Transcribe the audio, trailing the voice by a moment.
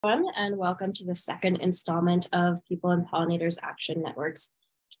And welcome to the second installment of People and Pollinators Action Network's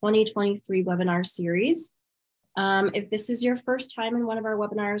 2023 webinar series. If this is your first time in one of our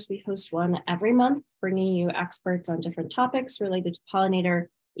webinars, we host one every month, bringing you experts on different topics related to pollinator,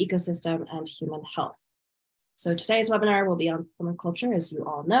 ecosystem, and human health. So today's webinar will be on permaculture, as you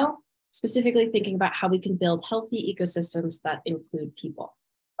all know, specifically thinking about how we can build healthy ecosystems that include people.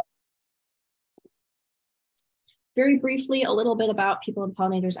 Very briefly, a little bit about People and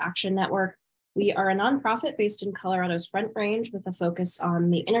Pollinators Action Network. We are a nonprofit based in Colorado's Front Range with a focus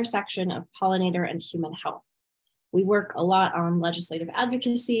on the intersection of pollinator and human health. We work a lot on legislative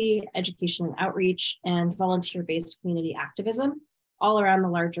advocacy, education and outreach, and volunteer-based community activism, all around the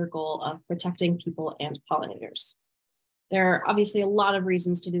larger goal of protecting people and pollinators. There are obviously a lot of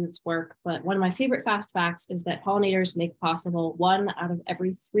reasons to do this work, but one of my favorite fast facts is that pollinators make possible 1 out of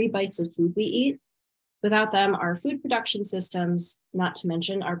every 3 bites of food we eat. Without them, our food production systems, not to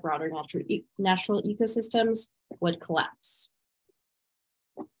mention our broader natural ecosystems, would collapse.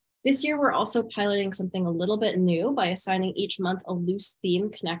 This year, we're also piloting something a little bit new by assigning each month a loose theme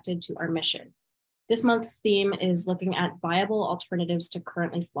connected to our mission. This month's theme is looking at viable alternatives to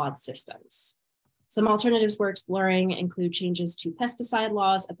currently flawed systems. Some alternatives we're exploring include changes to pesticide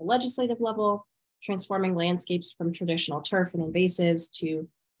laws at the legislative level, transforming landscapes from traditional turf and invasives to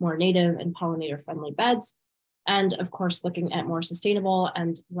more native and pollinator-friendly beds, and of course, looking at more sustainable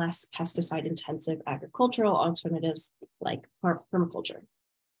and less pesticide-intensive agricultural alternatives like permaculture.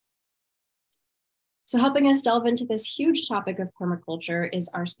 So helping us delve into this huge topic of permaculture is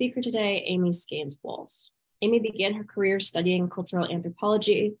our speaker today, Amy Scanes-Wolfe. Amy began her career studying cultural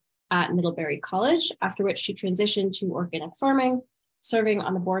anthropology at Middlebury College, after which she transitioned to organic farming, serving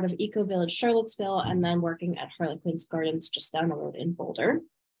on the board of Eco Village Charlottesville, and then working at Harlequin's Gardens just down the road in Boulder.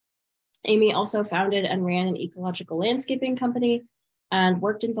 Amy also founded and ran an ecological landscaping company and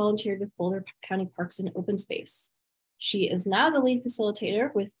worked and volunteered with Boulder County Parks and Open Space. She is now the lead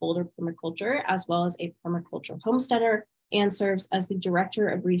facilitator with Boulder Permaculture, as well as a permaculture homesteader, and serves as the director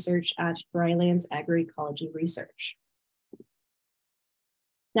of research at Drylands Agroecology Research.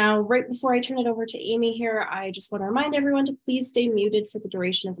 Now, right before I turn it over to Amy here, I just want to remind everyone to please stay muted for the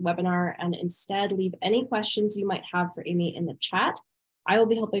duration of the webinar and instead leave any questions you might have for Amy in the chat. I will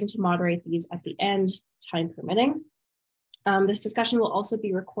be helping to moderate these at the end, time permitting. This discussion will also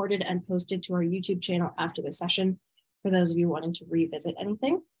be recorded and posted to our YouTube channel after the session for those of you wanting to revisit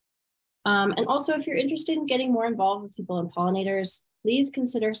anything. And also, if you're interested in getting more involved with People and Pollinators, please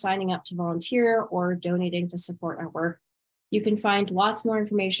consider signing up to volunteer or donating to support our work. You can find lots more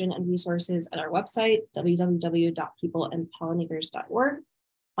information and resources at our website, www.peopleandpollinators.org,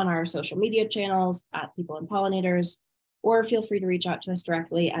 on our social media channels at People and Pollinators, or feel free to reach out to us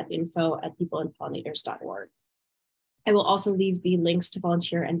directly at info@peopleandpollinators.org. I will also leave the links to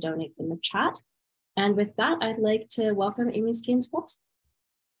volunteer and donate in the chat. And with that, I'd like to welcome Amy Scanes-Wolfe.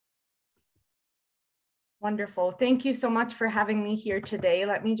 Wonderful. Thank you so much for having me here today.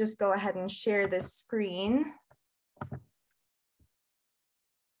 Let me just go ahead and share this screen.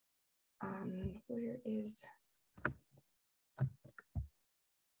 Where is...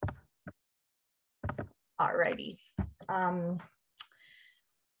 Alrighty.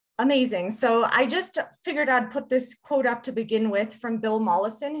 Amazing. So I just figured I'd put this quote up to begin with from Bill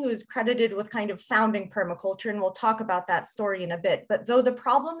Mollison, who is credited with kind of founding permaculture, and we'll talk about that story in a bit. But though the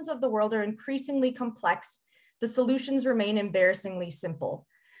problems of the world are increasingly complex, the solutions remain embarrassingly simple.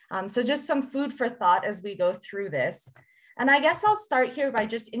 So just some food for thought as we go through this. And I guess I'll start here by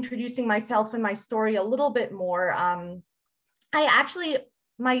just introducing myself and my story a little bit more.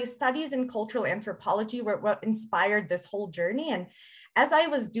 My studies in cultural anthropology were what inspired this whole journey. And as I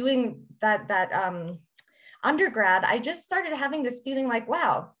was doing that undergrad, I just started having this feeling like,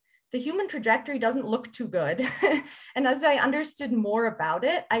 wow, the human trajectory doesn't look too good. And as I understood more about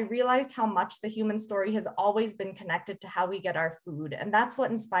it, I realized how much the human story has always been connected to how we get our food. And that's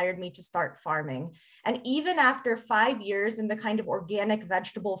what inspired me to start farming. And even after 5 years in the kind of organic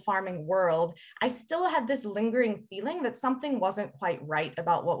vegetable farming world, I still had this lingering feeling that something wasn't quite right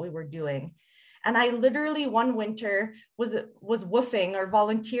about what we were doing. And I literally one winter was woofing or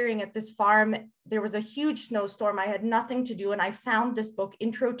volunteering at this farm. There was a huge snowstorm. I had nothing to do. And I found this book,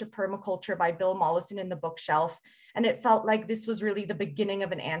 Intro to Permaculture by Bill Mollison, in the bookshelf. And it felt like this was really the beginning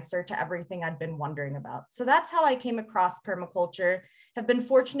of an answer to everything I'd been wondering about. So that's how I came across permaculture. Have been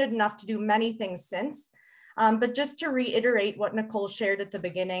fortunate enough to do many things since. But just to reiterate what Nicole shared at the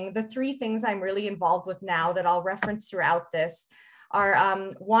beginning, the 3 things I'm really involved with now that I'll reference throughout this are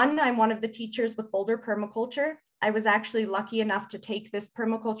one, I'm one of the teachers with Boulder Permaculture. I was actually lucky enough to take this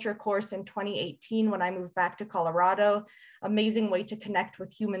permaculture course in 2018 when I moved back to Colorado. Amazing way to connect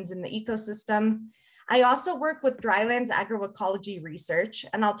with humans in the ecosystem. I also work with Drylands Agroecology Research,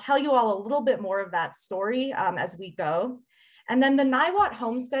 and I'll tell you all a little bit more of that story as we go. And then the Niwot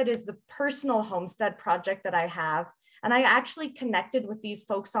Homestead is the personal homestead project that I have. And I actually connected with these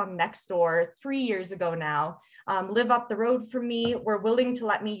folks on Nextdoor 3 years ago now, live up the road from me, were willing to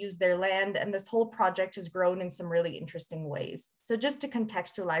let me use their land. And this whole project has grown in some really interesting ways. So just to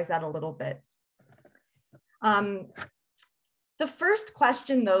contextualize that a little bit. The first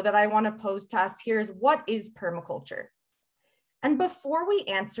question though, that I want to pose to us here is, what is permaculture? And before we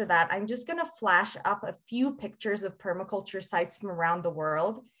answer that, I'm just going to flash up a few pictures of permaculture sites from around the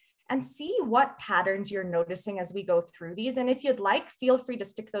world and see what patterns you're noticing as we go through these. And if you'd like, feel free to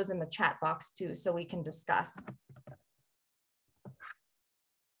stick those in the chat box too, so we can discuss.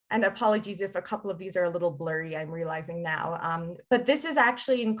 And apologies if a couple of these are a little blurry, I'm realizing now. But this is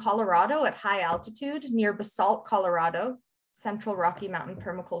actually in Colorado at high altitude near Basalt, Colorado, Central Rocky Mountain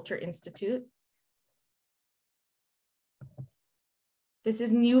Permaculture Institute. This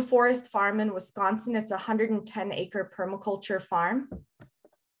is New Forest Farm in Wisconsin. It's a 110-acre permaculture farm.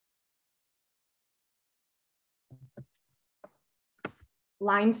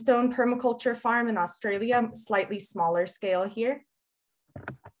 Limestone Permaculture Farm in Australia, slightly smaller scale here.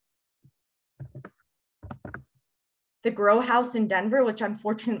 The Grow House in Denver, which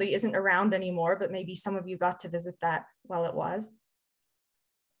unfortunately isn't around anymore, but maybe some of you got to visit that while it was.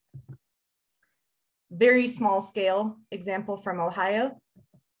 Very small scale example from Ohio.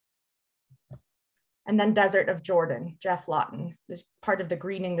 And then Desert of Jordan, Jeff Lawton, this part of the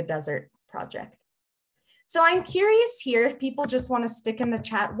Greening the Desert project. So I'm curious here if people just want to stick in the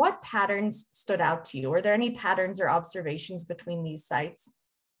chat, what patterns stood out to you? Are there any patterns or observations between these sites?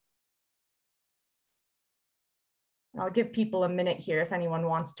 I'll give people a minute here if anyone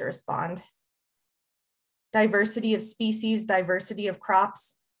wants to respond. Diversity of species, diversity of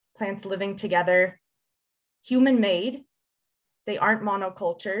crops, plants living together, human-made. They aren't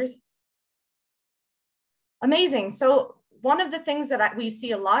monocultures. Amazing. So one of the things that we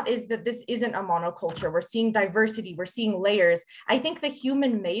see a lot is that this isn't a monoculture. We're seeing diversity, we're seeing layers. I think the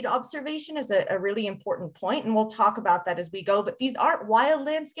human-made observation is a really important point, and we'll talk about that as we go, but these aren't wild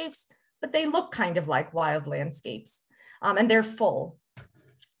landscapes, but they look kind of like wild landscapes, and they're full.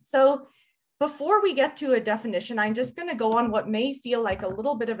 So before we get to a definition, I'm just going to go on what may feel like a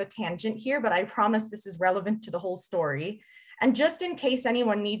little bit of a tangent here, but I promise this is relevant to the whole story. And just in case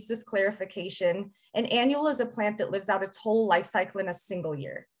anyone needs this clarification, an annual is a plant that lives out its whole life cycle in a single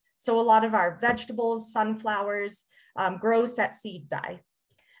year. So a lot of our vegetables, sunflowers, grow, set, seed, die.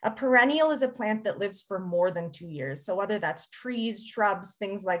 A perennial is a plant that lives for more than 2 years. So whether that's trees, shrubs,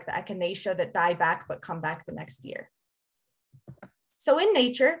 things like the echinacea that die back but come back the next year. So in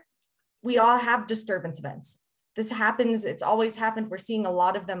nature, we all have disturbance events. This happens, it's always happened. We're seeing a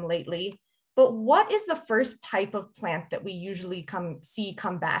lot of them lately. But what is the first type of plant that we usually see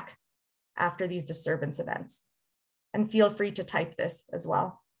come back after these disturbance events? And feel free to type this as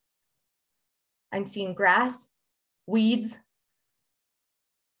well. I'm seeing grass, weeds.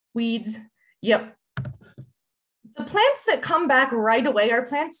 Yep. The plants that come back right away are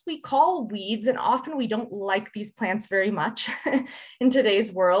plants we call weeds, and often we don't like these plants very much in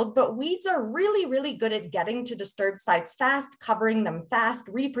today's world, but weeds are really, really good at getting to disturbed sites fast, covering them fast,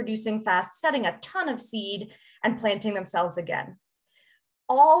 reproducing fast, setting a ton of seed, and planting themselves again.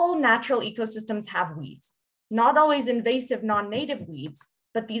 All natural ecosystems have weeds, not always invasive non-native weeds,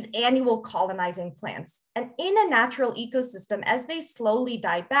 but these annual colonizing plants. And in a natural ecosystem, as they slowly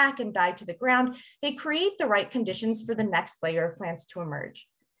die back and die to the ground, they create the right conditions for the next layer of plants to emerge.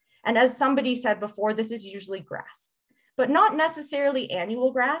 And as somebody said before, this is usually grass, but not necessarily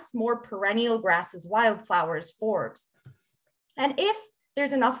annual grass, more perennial grasses, wildflowers, forbs. And if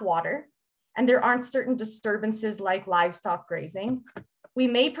there's enough water and there aren't certain disturbances like livestock grazing, we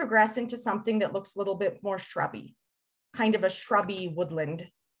may progress into something that looks a little bit more shrubby, kind of a shrubby woodland,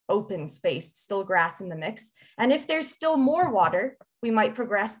 open space, still grass in the mix. And if there's still more water, we might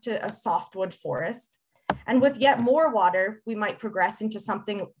progress to a softwood forest. And with yet more water, we might progress into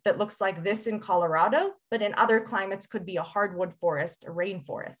something that looks like this in Colorado, but in other climates could be a hardwood forest, a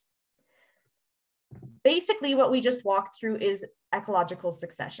rainforest. Basically, what we just walked through is ecological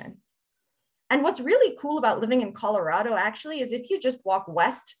succession. And what's really cool about living in Colorado actually is if you just walk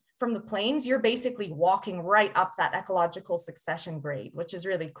west from the plains, you're basically walking right up that ecological succession grade, which is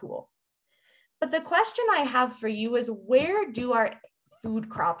really cool. But the question I have for you is, where do our food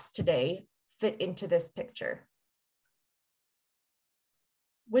crops today fit into this picture?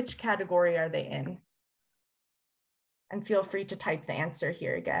 Which category are they in? And feel free to type the answer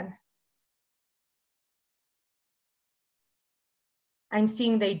here again. I'm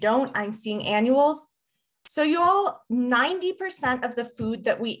seeing they don't, I'm seeing annuals. So you all, 90% of the food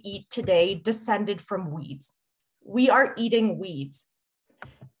that we eat today descended from weeds. We are eating weeds.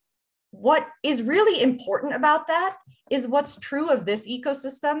 What is really important about that is what's true of this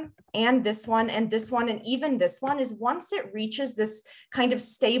ecosystem and this one and this one and even this one is once it reaches this kind of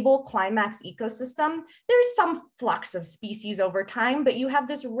stable climax ecosystem, there's some flux of species over time, but you have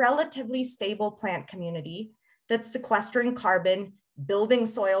this relatively stable plant community that's sequestering carbon, building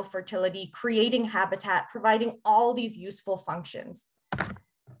soil fertility, creating habitat, providing all these useful functions.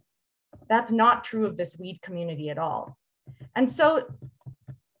 That's not true of this weed community at all. And so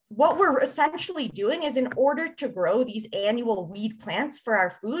what we're essentially doing is in order to grow these annual weed plants for our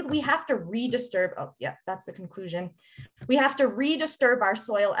food, we have to redisturb, oh yeah, that's the conclusion. We have to redisturb our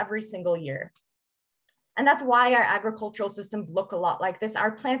soil every single year. And that's why our agricultural systems look a lot like this.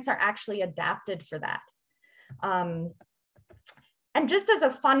 Our plants are actually adapted for that. And just as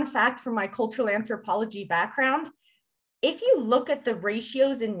a fun fact from my cultural anthropology background, if you look at the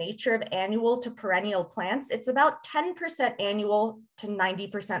ratios in nature of annual to perennial plants, it's about 10% annual to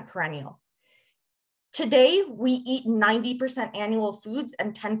 90% perennial. Today, we eat 90% annual foods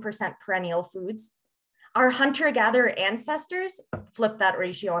and 10% perennial foods. Our hunter-gatherer ancestors flipped that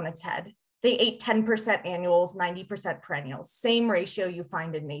ratio on its head. They ate 10% annuals, 90% perennials, same ratio you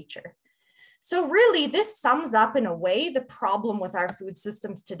find in nature. So really, this sums up in a way the problem with our food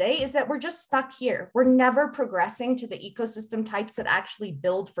systems today is that we're just stuck here. We're never progressing to the ecosystem types that actually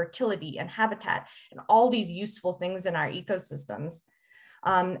build fertility and habitat and all these useful things in our ecosystems.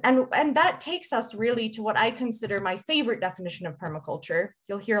 And that takes us really to what I consider my favorite definition of permaculture.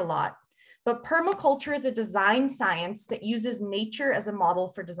 You'll hear a lot. But permaculture is a design science that uses nature as a model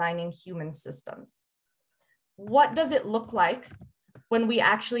for designing human systems. What does it look like when we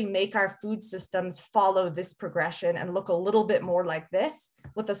actually make our food systems follow this progression and look a little bit more like this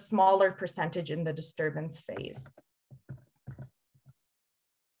with a smaller percentage in the disturbance phase?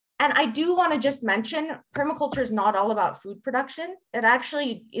 And I do want to just mention, permaculture is not all about food production. It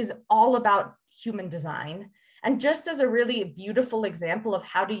actually is all about human design. And just as a really beautiful example of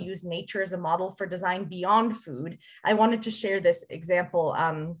how to use nature as a model for design beyond food, I wanted to share this example.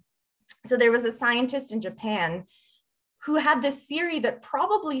 So there was a scientist in Japan who had this theory that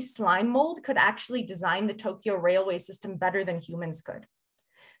probably slime mold could actually design the Tokyo railway system better than humans could.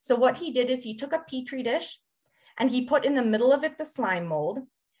 So what he did is he took a petri dish and he put in the middle of it the slime mold.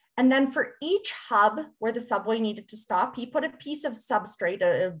 And then for each hub where the subway needed to stop, he put a piece of substrate,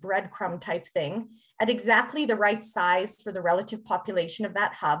 a breadcrumb type thing, at exactly the right size for the relative population of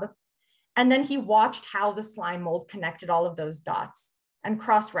that hub. And then he watched how the slime mold connected all of those dots and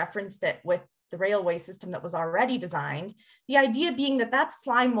cross-referenced it with the railway system that was already designed. The idea being that that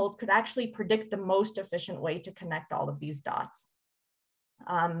slime mold could actually predict the most efficient way to connect all of these dots.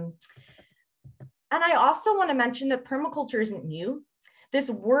 And I also want to mention that permaculture isn't new. This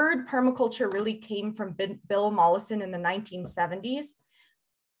word permaculture really came from Bill Mollison in the 1970s.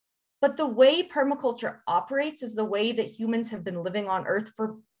 But the way permaculture operates is the way that humans have been living on Earth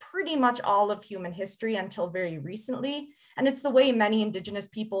for pretty much all of human history until very recently. And it's the way many Indigenous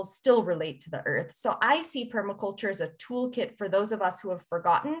peoples still relate to the Earth. So I see permaculture as a toolkit for those of us who have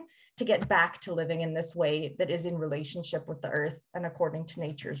forgotten to get back to living in this way that is in relationship with the Earth and according to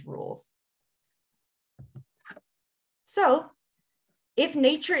nature's rules. So if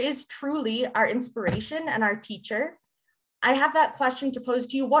nature is truly our inspiration and our teacher, I have that question to pose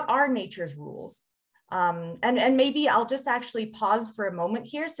to you. What are nature's rules? And maybe I'll just actually pause for a moment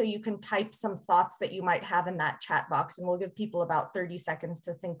here so you can type some thoughts that you might have in that chat box, and we'll give people about 30 seconds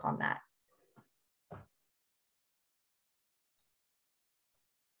to think on that.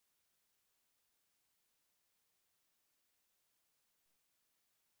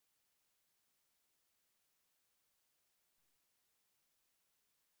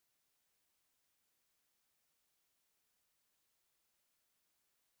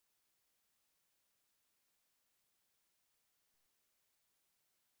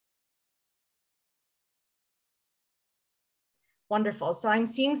 Wonderful. So I'm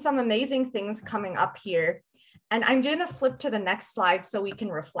seeing some amazing things coming up here, and I'm going to flip to the next slide so we can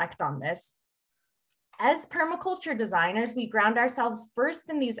reflect on this. As permaculture designers, we ground ourselves first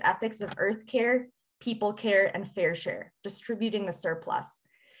in these ethics of earth care, people care, and fair share, distributing the surplus.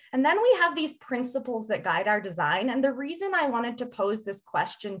 And then we have these principles that guide our design. And the reason I wanted to pose this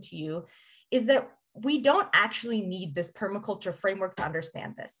question to you is that we don't actually need this permaculture framework to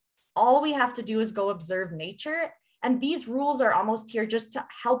understand this. All we have to do is go observe nature And these rules are almost here just to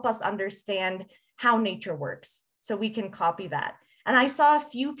help us understand how nature works, so we can copy that. And I saw a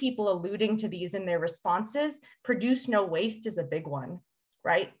few people alluding to these in their responses. Produce no waste is a big one,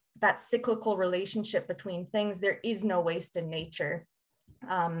 right? That cyclical relationship between things. There is no waste in nature.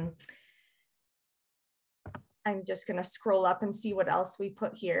 I'm just going to scroll up and see what else we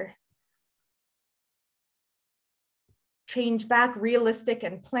put here. Change back, realistic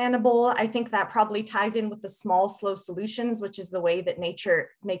and plannable. I think that probably ties in with the small, slow solutions, which is the way that nature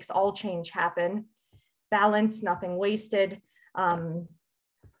makes all change happen. Balance, nothing wasted.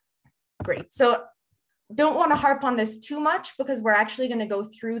 Great. So don't want to harp on this too much because we're actually going to go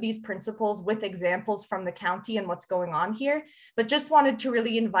through these principles with examples from the county and what's going on here, but just wanted to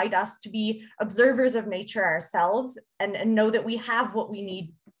really invite us to be observers of nature ourselves and know that we have what we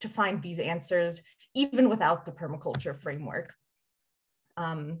need to find these answers, even without the permaculture framework.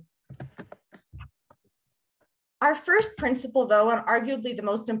 Our first principle, though, and arguably the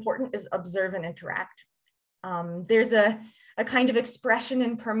most important, is observe and interact. There's a kind of expression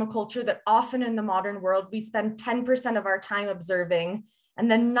in permaculture that often in the modern world, we spend 10% of our time observing and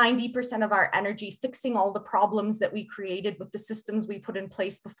then 90% of our energy fixing all the problems that we created with the systems we put in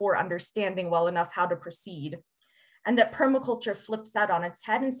place before understanding well enough how to proceed. And that permaculture flips that on its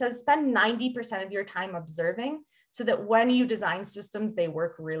head and says, spend 90% of your time observing so that when you design systems, they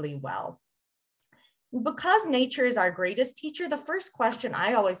work really well. Because nature is our greatest teacher, the first question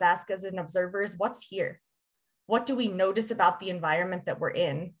I always ask as an observer is, what's here? What do we notice about the environment that we're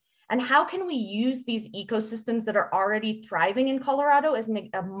in? And how can we use these ecosystems that are already thriving in Colorado as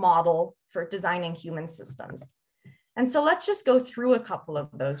a model for designing human systems? And so let's just go through a couple of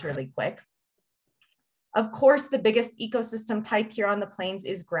those really quick. Of course, the biggest ecosystem type here on the plains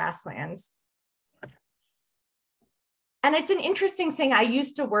is grasslands. And it's an interesting thing. I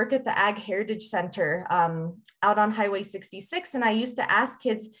used to work at the Ag Heritage Center out on Highway 66, and I used to ask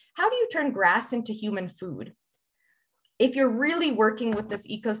kids, how do you turn grass into human food? If you're really working with this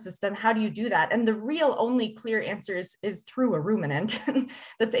ecosystem, how do you do that? And the real only clear answer is through a ruminant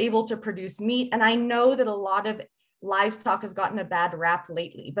that's able to produce meat. And I know that a lot of livestock has gotten a bad rap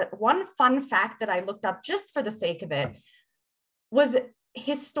lately, but one fun fact that I looked up just for the sake of it was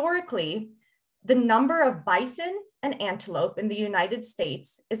historically, the number of bison and antelope in the United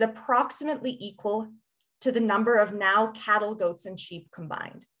States is approximately equal to the number of now cattle, goats, and sheep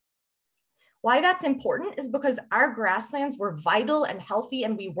combined. Why that's important is because our grasslands were vital and healthy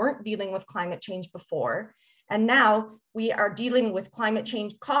and we weren't dealing with climate change before. And now we are dealing with climate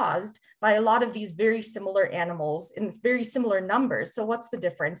change caused by a lot of these very similar animals in very similar numbers. So what's the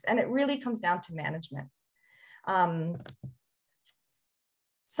difference? And it really comes down to management.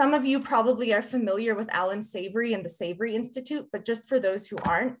 Some of you probably are familiar with Alan Savory and the Savory Institute, but just for those who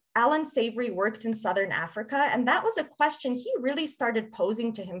aren't, Alan Savory worked in Southern Africa, and that was a question he really started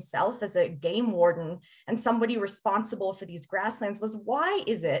posing to himself as a game warden and somebody responsible for these grasslands was, why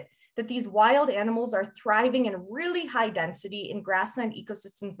is it that these wild animals are thriving in really high density in grassland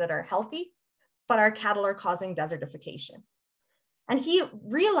ecosystems that are healthy, but our cattle are causing desertification? And he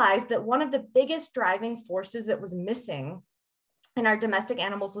realized that one of the biggest driving forces that was missing in our domestic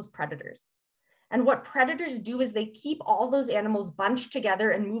animals was predators. And what predators do is they keep all those animals bunched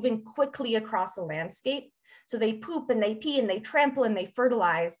together and moving quickly across a landscape. So they poop and they pee and they trample and they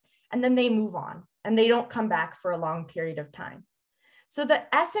fertilize, and then they move on and they don't come back for a long period of time. So the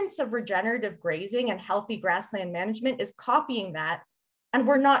essence of regenerative grazing and healthy grassland management is copying that. And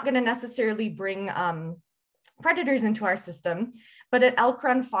we're not going to necessarily bring predators into our system, but at Elk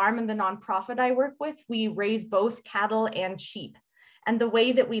Run Farm and the nonprofit I work with, we raise both cattle and sheep. And the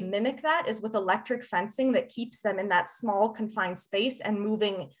way that we mimic that is with electric fencing that keeps them in that small confined space and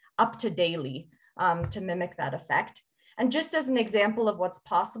moving up to daily to mimic that effect. And just as an example of what's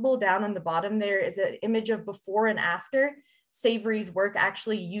possible, down on the bottom there is an image of before and after Savory's work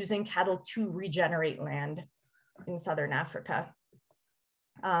actually using cattle to regenerate land in Southern Africa.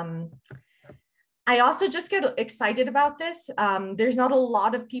 I also just get excited about this. There's not a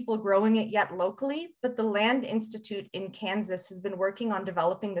lot of people growing it yet locally, but the Land Institute in Kansas has been working on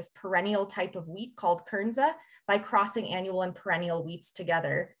developing this perennial type of wheat called Kernza by crossing annual and perennial wheats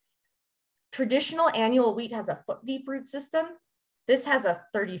together. Traditional annual wheat has a foot-deep root system. This has a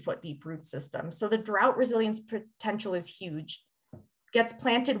 30-foot deep root system. So the drought resilience potential is huge. Gets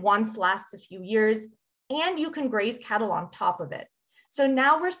planted once, lasts a few years, and you can graze cattle on top of it. So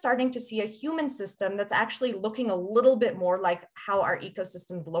now we're starting to see a human system that's actually looking a little bit more like how our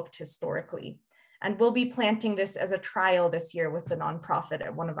ecosystems looked historically. And we'll be planting this as a trial this year with the nonprofit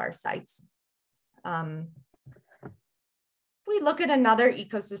at one of our sites. We look at another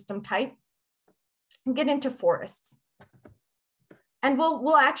ecosystem type. and get into forests. And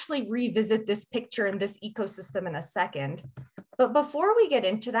we'll actually revisit this picture and this ecosystem in a second. But before we get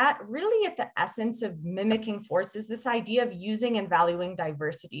into that, really at the essence of mimicking forests is this idea of using and valuing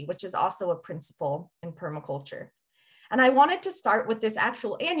diversity, which is also a principle in permaculture. And I wanted to start with this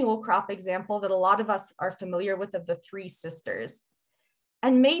actual annual crop example that a lot of us are familiar with of the three sisters.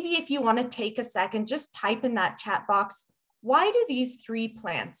 And maybe if you want to take a second, just type in that chat box, why do these three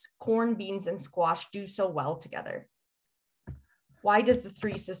plants, corn, beans, and squash, do so well together? Why does the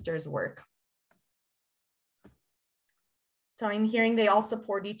three sisters work? So I'm hearing they all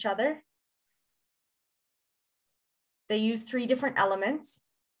support each other. They use three different elements: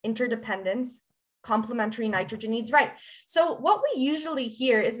 interdependence, complementary nitrogen needs, right? So what we usually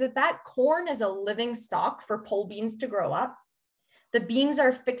hear is that corn is a living stock for pole beans to grow up. The beans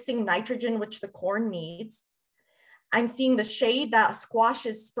are fixing nitrogen, which the corn needs. I'm seeing the shade, that squash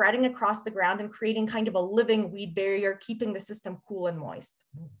is spreading across the ground and creating kind of a living weed barrier, keeping the system cool and moist.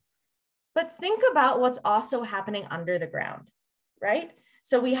 But think about what's also happening under the ground, right?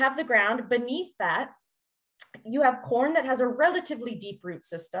 So we have the ground. Beneath that, you have corn that has a relatively deep root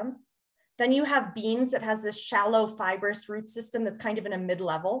system. Then you have beans that has this shallow fibrous root system that's kind of in a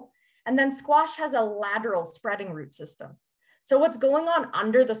mid-level. And then squash has a lateral spreading root system. So what's going on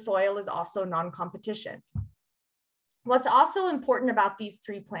under the soil is also non-competition. What's also important about these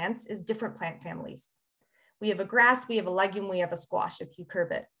three plants is different plant families. We have a grass, we have a legume, we have a squash, a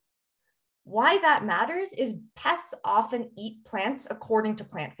cucurbit. Why that matters is pests often eat plants according to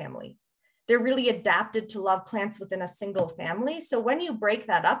plant family. They're really adapted to love plants within a single family. So when you break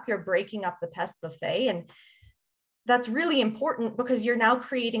that up, you're breaking up the pest buffet. And that's really important because you're now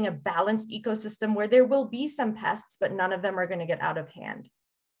creating a balanced ecosystem where there will be some pests, but none of them are going to get out of hand.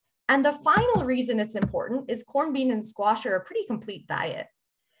 And the final reason it's important is corn, bean, and squash are a pretty complete diet.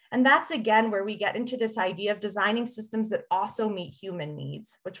 And that's again where we get into this idea of designing systems that also meet human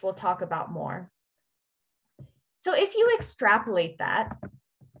needs, which we'll talk about more. So if you extrapolate that,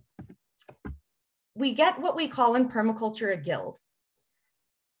 we get what we call in permaculture a guild.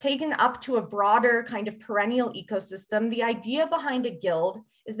 Taken up to a broader kind of perennial ecosystem, the idea behind a guild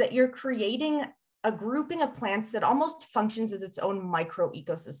is that you're creating a grouping of plants that almost functions as its own micro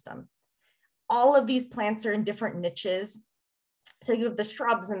ecosystem. All of these plants are in different niches. So you have the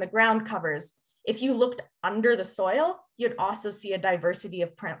shrubs and the ground covers. If you looked under the soil, you'd also see a diversity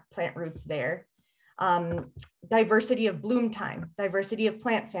of plant roots there. Diversity of bloom time, diversity of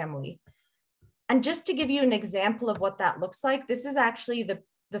plant family. And just to give you an example of what that looks like, this is actually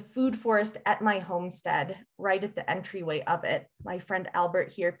the food forest at my homestead, right at the entryway of it. My friend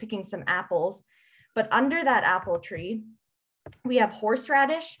Albert here picking some apples. But under that apple tree, we have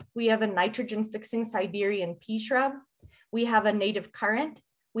horseradish, we have a nitrogen fixing Siberian pea shrub, we have a native currant,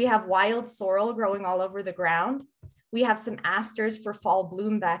 we have wild sorrel growing all over the ground, we have some asters for fall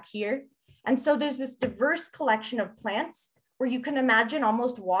bloom back here. And so there's this diverse collection of plants where you can imagine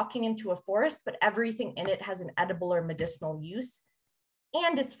almost walking into a forest, but everything in it has an edible or medicinal use,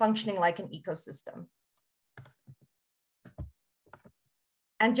 and it's functioning like an ecosystem.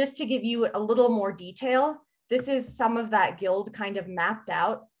 And just to give you a little more detail, this is some of that guild kind of mapped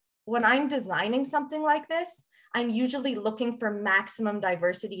out. When I'm designing something like this, I'm usually looking for maximum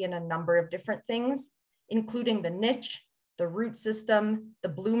diversity in a number of different things, including the niche, the root system, the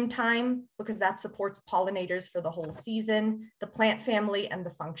bloom time, because that supports pollinators for the whole season, the plant family, and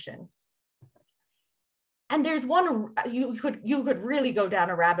the function. And there's one, you could really go down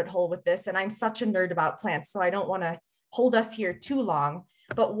a rabbit hole with this, and I'm such a nerd about plants, so I don't want to hold us here too long.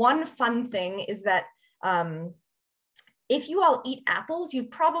 But one fun thing is that if you all eat apples, you've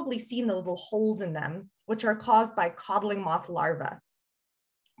probably seen the little holes in them, which are caused by codling moth larvae.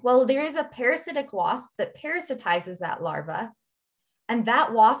 Well, there is a parasitic wasp that parasitizes that larva, and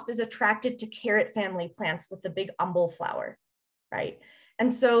that wasp is attracted to carrot family plants with the big umbel flower, right?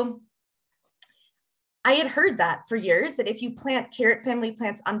 And so I had heard that for years, that if you plant carrot family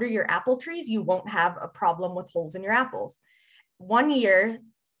plants under your apple trees, you won't have a problem with holes in your apples. 1 year,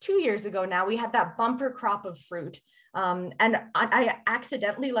 2 years ago now, we had that bumper crop of fruit. And I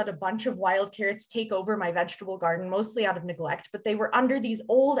accidentally let a bunch of wild carrots take over my vegetable garden, mostly out of neglect, but they were under these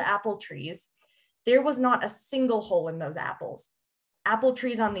old apple trees. There was not a single hole in those apples. Apple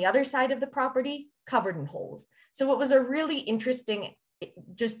trees on the other side of the property, covered in holes. So it was a really interesting,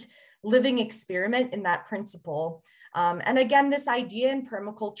 just living experiment in that principle. And again, this idea in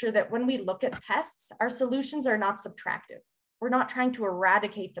permaculture that when we look at pests, our solutions are not subtractive. We're not trying to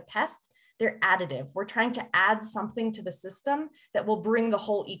eradicate the pest, they're additive. We're trying to add something to the system that will bring the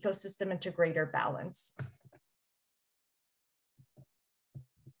whole ecosystem into greater balance.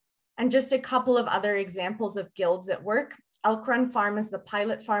 And just a couple of other examples of guilds at work. Elk Run Farm is the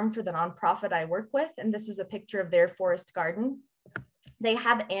pilot farm for the nonprofit I work with, and this is a picture of their forest garden. They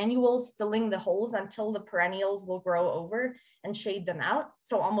have annuals filling the holes until the perennials will grow over and shade them out.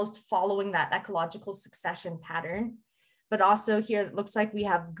 So almost following that ecological succession pattern. But also here, it looks like we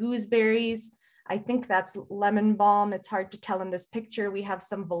have gooseberries. I think that's lemon balm. It's hard to tell in this picture. We have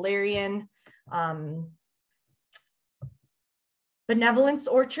some valerian. Benevolence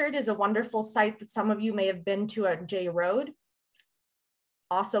Orchard is a wonderful site that some of you may have been to at J Road,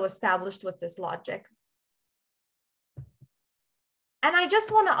 also established with this logic. And I just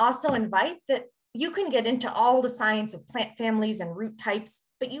want to also invite that you can get into all the science of plant families and root types,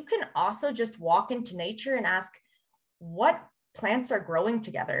 but you can also just walk into nature and ask, what plants are growing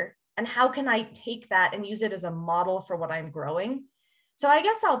together? And how can I take that and use it as a model for what I'm growing? So I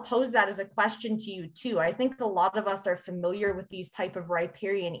guess I'll pose that as a question to you too. I think a lot of us are familiar with these type of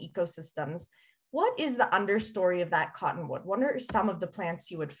riparian ecosystems. What is the understory of that cottonwood? What are some of the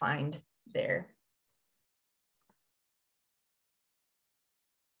plants you would find there?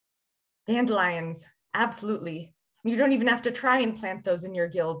 Dandelions, absolutely. You don't even have to try and plant those in your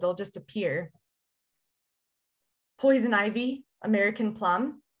guild. They'll just appear. Poison ivy, American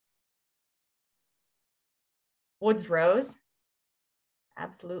plum, woods rose,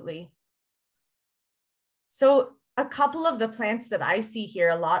 absolutely. So a couple of the plants that I see here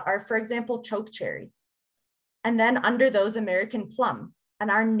a lot are, for example, chokecherry. And then under those, American plum and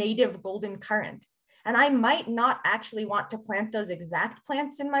our native golden currant. And I might not actually want to plant those exact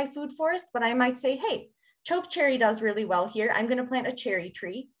plants in my food forest, but I might say, hey, chokecherry does really well here. I'm going to plant a cherry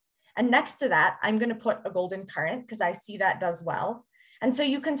tree. And next to that, I'm going to put a golden currant because I see that does well. And so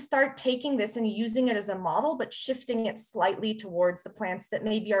you can start taking this and using it as a model, but shifting it slightly towards the plants that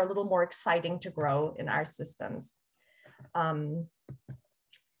maybe are a little more exciting to grow in our systems. And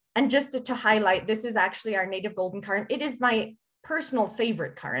just to highlight, this is actually our native golden currant. It is my personal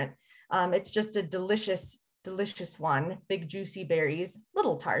favorite currant. It's just a delicious, delicious one, big juicy berries,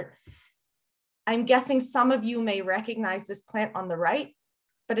 little tart. I'm guessing some of you may recognize this plant on the right,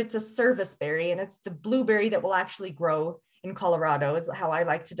 but it's a service berry, and it's the blueberry that will actually grow in Colorado is how I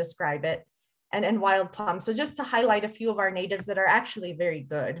like to describe it, and wild plum. So just to highlight a few of our natives that are actually very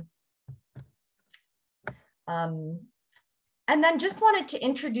good. And then just wanted to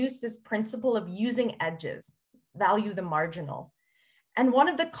introduce this principle of using edges, value the marginal. And one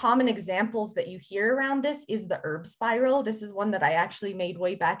of the common examples that you hear around this is the herb spiral. This is one that I actually made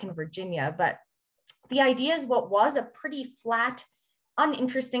way back in Virginia, but the idea is what was a pretty flat,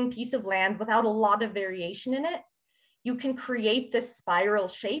 uninteresting piece of land without a lot of variation in it. You can create this spiral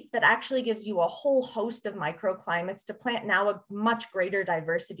shape that actually gives you a whole host of microclimates to plant now a much greater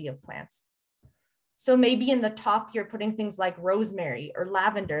diversity of plants. So maybe in the top, you're putting things like rosemary or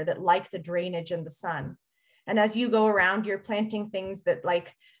lavender that like the drainage and the sun. And as you go around, you're planting things that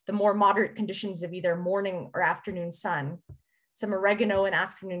like the more moderate conditions of either morning or afternoon sun, some oregano in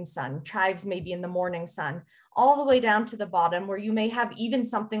afternoon sun, chives maybe in the morning sun, all the way down to the bottom where you may have even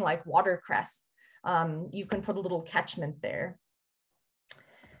something like watercress. You can put a little catchment there.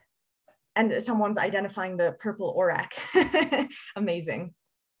 And someone's identifying the purple orac. Amazing.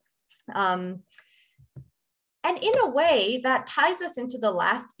 And in a way that ties us into the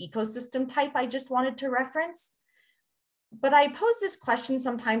last ecosystem type I just wanted to reference. But I pose this question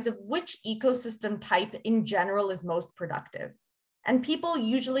sometimes of which ecosystem type in general is most productive. And people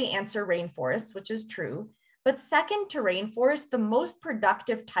usually answer rainforests, which is true. But second to rainforest, the most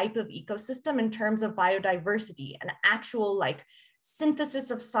productive type of ecosystem in terms of biodiversity and actual like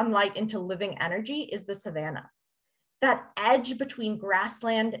synthesis of sunlight into living energy is the savanna. That edge between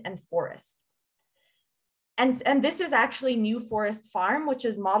grassland and forest. And this is actually New Forest Farm, which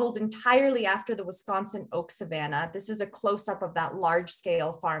is modeled entirely after the Wisconsin oak savanna. This is a close-up of that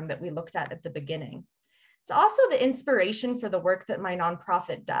large-scale farm that we looked at the beginning. It's also the inspiration for the work that my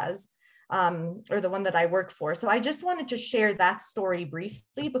nonprofit does, or the one that I work for. So I just wanted to share that story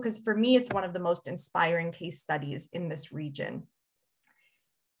briefly because for me, it's one of the most inspiring case studies in this region.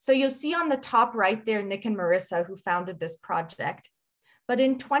 So you'll see on the top right there, Nick and Marissa, who founded this project. But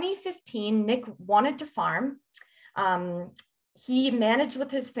in 2015, Nick wanted to farm. He managed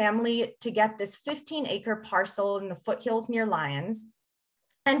with his family to get this 15-acre parcel in the foothills near Lyons.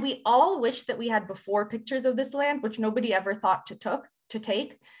 And we all wish that we had before pictures of this land, which nobody ever thought to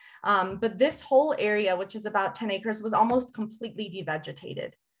take. But this whole area, which is about 10 acres, was almost completely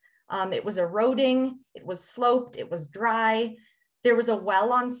devegetated. It was eroding, it was sloped, it was dry. There was a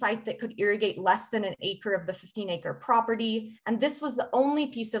well on site that could irrigate less than an acre of the 15-acre property. And this was the only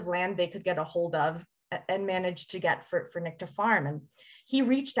piece of land they could get a hold of and managed to get for Nick to farm. And he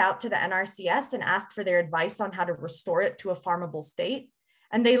reached out to the NRCS and asked for their advice on how to restore it to a farmable state.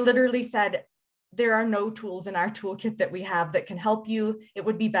 And they literally said, there are no tools in our toolkit that we have that can help you. It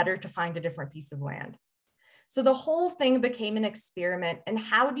would be better to find a different piece of land. So the whole thing became an experiment. And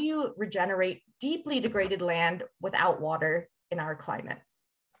how do you regenerate deeply degraded land without water in our climate?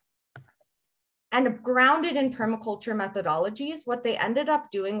 And grounded in permaculture methodologies, what they ended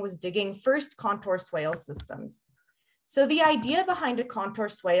up doing was digging first contour swale systems. So the idea behind a contour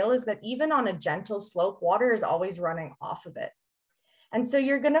swale is that even on a gentle slope, water is always running off of it. And so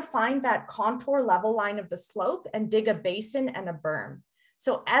you're going to find that contour level line of the slope and dig a basin and a berm.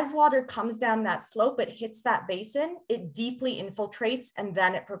 So as water comes down that slope, it hits that basin, it deeply infiltrates, and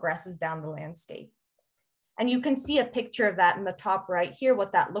then it progresses down the landscape. And you can see a picture of that in the top right here,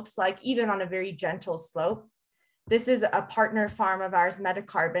 what that looks like, even on a very gentle slope. This is a partner farm of ours,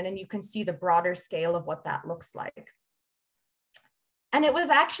 Metacarbon, and you can see the broader scale of what that looks like. And it was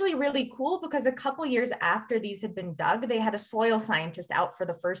actually really cool because a couple years after these had been dug, they had a soil scientist out for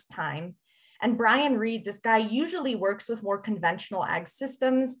the first time. And Brian Reed, this guy usually works with more conventional ag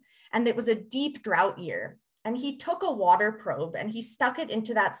systems, and it was a deep drought year. And he took a water probe and he stuck it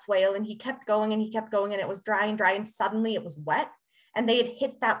into that swale, and he kept going and he kept going, and it was dry, and suddenly it was wet. And they had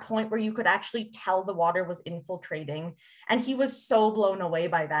hit that point where you could actually tell the water was infiltrating. And he was so blown away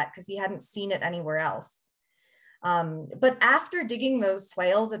by that because he hadn't seen it anywhere else. But after digging those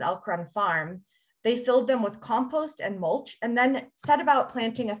swales at Elk Run Farm, they filled them with compost and mulch, and then set about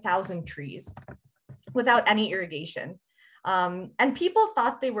planting 1,000 trees without any irrigation. And people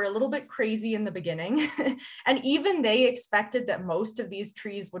thought they were a little bit crazy in the beginning. And even they expected that most of these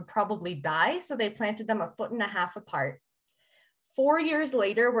trees would probably die. So they planted them 1.5 feet apart. 4 years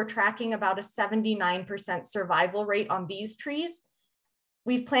later, we're tracking about a 79% survival rate on these trees.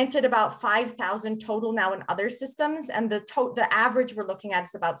 We've planted about 5,000 total now in other systems. And the average we're looking at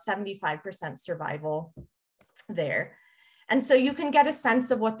is about 75% survival there. And so you can get a sense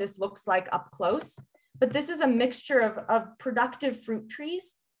of what this looks like up close. But this is a mixture of productive fruit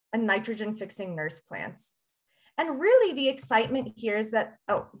trees and nitrogen fixing nurse plants. And really the excitement here is that,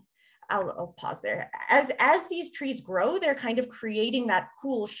 I'll pause there. As these trees grow, they're kind of creating that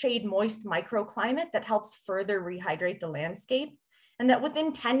cool shade moist microclimate that helps further rehydrate the landscape. And that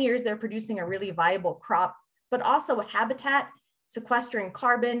within 10 years, they're producing a really viable crop, but also a habitat, sequestering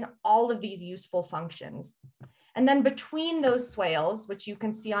carbon, all of these useful functions. And then between those swales, which you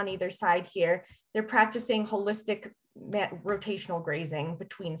can see on either side here, they're practicing holistic rotational grazing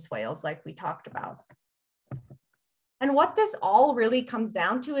between swales like we talked about. And what this all really comes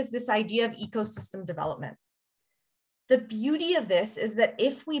down to is this idea of ecosystem development. The beauty of this is that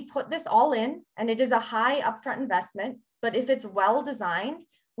if we put this all in, and it is a high upfront investment, but if it's well designed,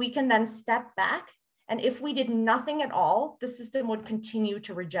 we can then step back. And if we did nothing at all, the system would continue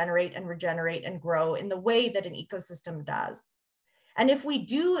to regenerate and grow in the way that an ecosystem does. And if we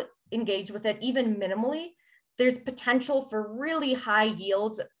do engage with it even minimally, there's potential for really high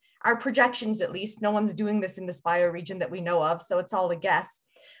yields. Our projections, at least, no one's doing this in this bioregion that we know of, so it's all a guess.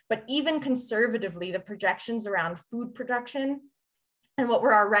 But even conservatively, the projections around food production and what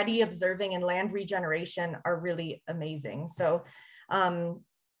we're already observing in land regeneration are really amazing. So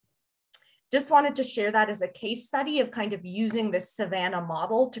just wanted to share that as a case study of kind of using this savanna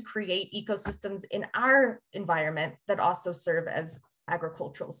model to create ecosystems in our environment that also serve as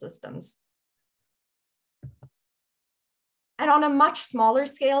agricultural systems. And on a much smaller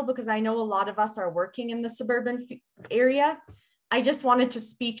scale, because I know a lot of us are working in the suburban area, I just wanted to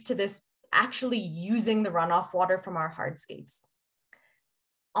speak to this actually using the runoff water from our hardscapes.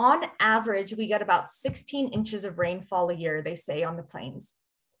 On average, we get about 16 inches of rainfall a year, they say, on the plains.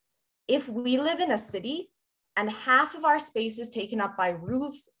 If we live in a city and half of our space is taken up by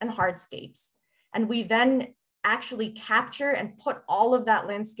roofs and hardscapes, and we then actually capture and put all of that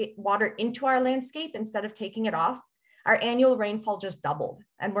landscape water into our landscape instead of taking it off, our annual rainfall just doubled.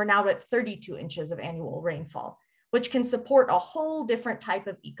 And we're now at 32 inches of annual rainfall, which can support a whole different type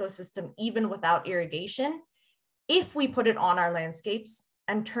of ecosystem, even without irrigation, if we put it on our landscapes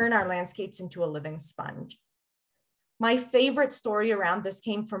and turn our landscapes into a living sponge. My favorite story around this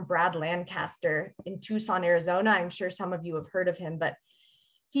came from Brad Lancaster in Tucson, Arizona. I'm sure some of you have heard of him, but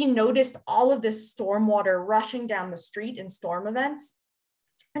he noticed all of this stormwater rushing down the street in storm events.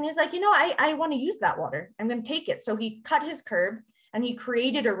 And he's like, you know, I want to use that water. I'm going to take it. So he cut his curb and he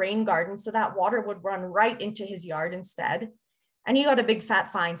created a rain garden so that water would run right into his yard instead. And he got a big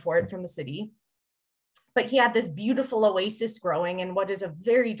fat fine for it from the city. But he had this beautiful oasis growing in what is a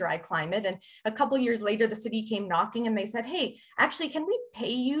very dry climate. And a couple of years later, the city came knocking and they said, hey, actually, can we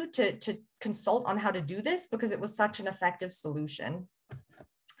pay you to consult on how to do this because it was such an effective solution.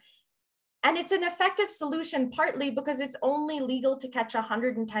 And it's an effective solution partly because it's only legal to catch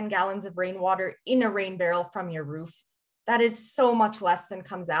 110 gallons of rainwater in a rain barrel from your roof. That is so much less than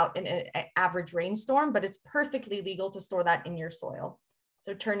comes out in an average rainstorm, but it's perfectly legal to store that in your soil.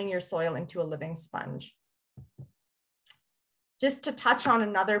 So turning your soil into a living sponge. Just to touch on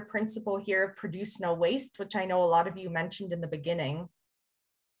another principle here of produce no waste, which I know a lot of you mentioned in the beginning.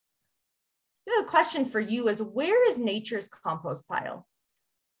 I have a question for you is, where is nature's compost pile?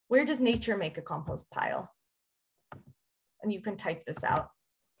 Where does nature make a compost pile? And you can type this out.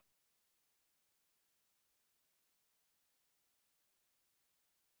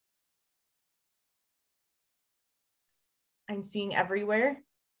 I'm seeing everywhere,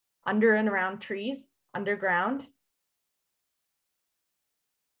 under and around trees, underground,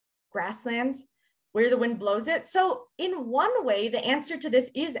 grasslands, where the wind blows it. So in one way, the answer to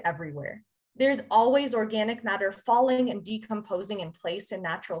this is everywhere. There's always organic matter falling and decomposing in place in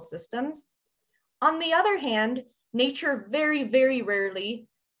natural systems. On the other hand, nature very, very rarely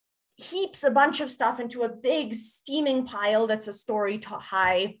heaps a bunch of stuff into a big steaming pile that's a story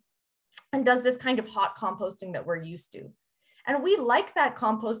high and does this kind of hot composting that we're used to. And we like that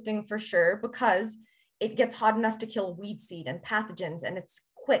composting for sure because it gets hot enough to kill weed seed and pathogens and it's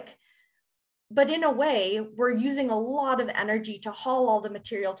quick. But in a way, we're using a lot of energy to haul all the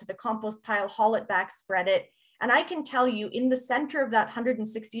material to the compost pile, haul it back, spread it. And I can tell you in the center of that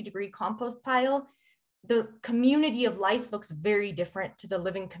 160-degree compost pile, the community of life looks very different to the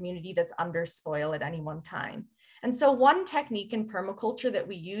living community that's under soil at any one time. And so one technique in permaculture that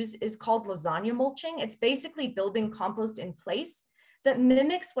we use is called lasagna mulching. It's basically building compost in place that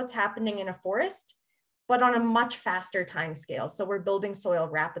mimics what's happening in a forest, but on a much faster time scale. So we're building soil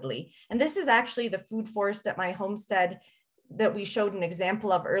rapidly. And this is actually the food forest at my homestead that we showed an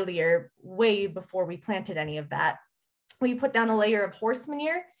example of earlier, way before we planted any of that. We put down a layer of horse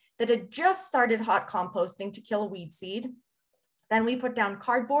manure that had just started hot composting to kill weed seed. Then we put down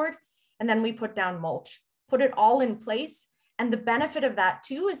cardboard, and then we put down mulch, put it all in place. And the benefit of that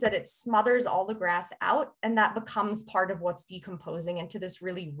too is that it smothers all the grass out, and that becomes part of what's decomposing into this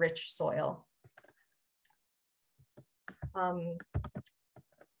really rich soil.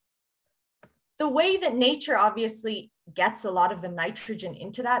 The way that nature obviously gets a lot of the nitrogen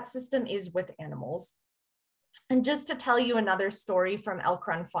into that system is with animals. And just to tell you another story from Elk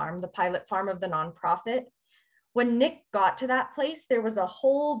Run Farm, the pilot farm of the nonprofit, when Nick got to that place, there was a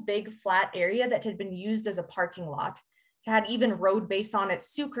whole big flat area that had been used as a parking lot. It had even road base on it,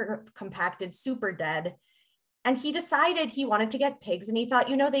 super compacted, super dead. And he decided he wanted to get pigs, and he thought,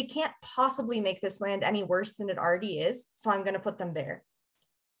 you know, they can't possibly make this land any worse than it already is, so I'm going to put them there.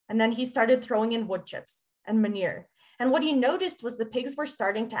 And then he started throwing in wood chips and manure. And what he noticed was the pigs were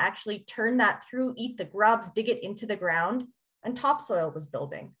starting to actually turn that through, eat the grubs, dig it into the ground, and topsoil was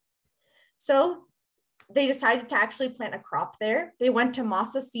building. So they decided to actually plant a crop there. They went to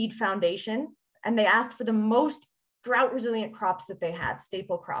Masa Seed Foundation, and they asked for the most drought resilient crops that they had,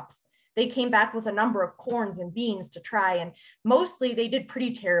 staple crops. They came back with a number of corns and beans to try, and mostly they did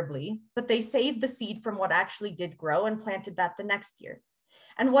pretty terribly, but they saved the seed from what actually did grow and planted that the next year.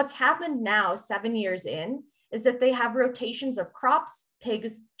 And what's happened now, 7 years in, is that they have rotations of crops,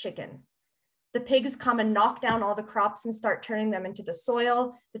 pigs, chickens. The pigs come and knock down all the crops and start turning them into the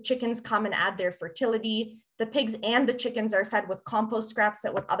soil. The chickens come and add their fertility. The pigs and the chickens are fed with compost scraps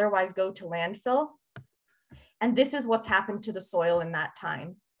that would otherwise go to landfill. And this is what's happened to the soil in that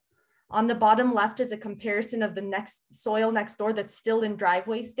time. On the bottom left is a comparison of the next soil next door that's still in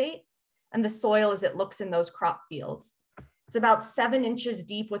driveway state, and the soil as it looks in those crop fields. It's about 7 inches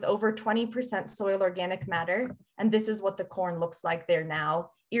deep with over 20% soil organic matter. And this is what the corn looks like there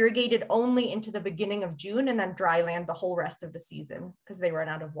now, irrigated only into the beginning of June and then dry land the whole rest of the season because they ran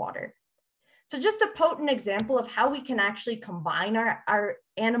out of water. So just a potent example of how we can actually combine our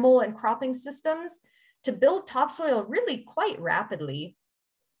animal and cropping systems to build topsoil really quite rapidly,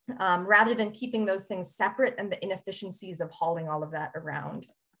 rather than keeping those things separate and the inefficiencies of hauling all of that around.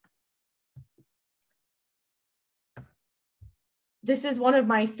 This is one of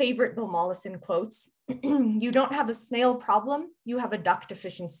my favorite Bill Mollison quotes. You don't have a snail problem, you have a duck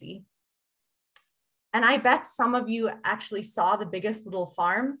deficiency. And I bet some of you actually saw The Biggest Little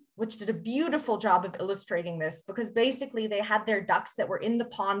Farm, which did a beautiful job of illustrating this, because basically they had their ducks that were in the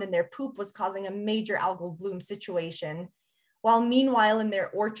pond and their poop was causing a major algal bloom situation. While meanwhile in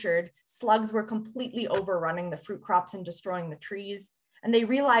their orchard, slugs were completely overrunning the fruit crops and destroying the trees. And they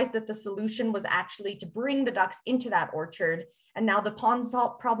realized that the solution was actually to bring the ducks into that orchard. And now the pond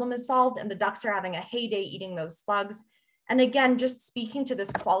salt problem is solved and the ducks are having a heyday eating those slugs. And again, just speaking to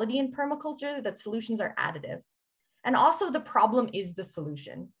this quality in permaculture, that solutions are additive. And also the problem is the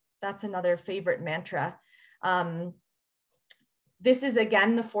solution. That's another favorite mantra. This is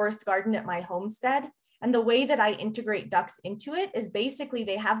again, the forest garden at my homestead. And the way that I integrate ducks into it is basically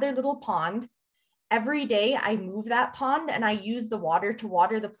they have their little pond. Every day I move that pond and I use the water to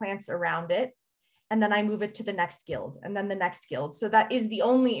water the plants around it. And then I move it to the next guild and then the next guild. So that is the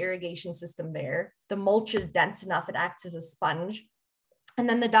only irrigation system there. The mulch is dense enough, it acts as a sponge. And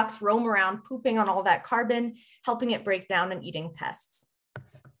then the ducks roam around pooping on all that carbon, helping it break down and eating pests.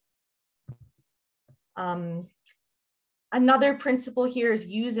 Another principle here is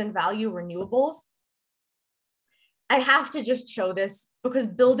use and value renewables. I have to just show this because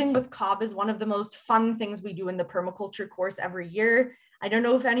building with cob is one of the most fun things we do in the permaculture course every year. I don't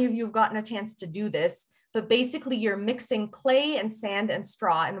know if any of you have gotten a chance to do this, but basically you're mixing clay and sand and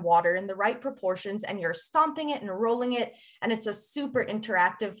straw and water in the right proportions and you're stomping it and rolling it. And it's a super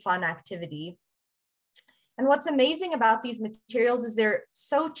interactive, fun activity. And what's amazing about these materials is they're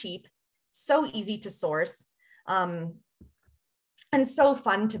so cheap, so easy to source, and so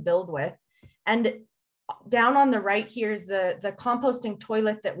fun to build with. And down on the right here is the composting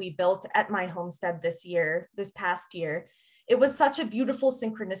toilet that we built at my homestead this past year. It was such a beautiful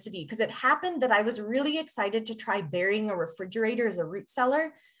synchronicity because it happened that I was really excited to try burying a refrigerator as a root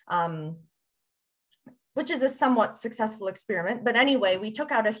cellar, which is a somewhat successful experiment. But anyway, we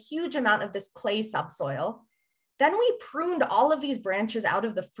took out a huge amount of this clay subsoil. Then we pruned all of these branches out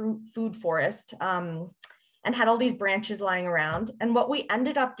of the food forest, and had all these branches lying around. And what we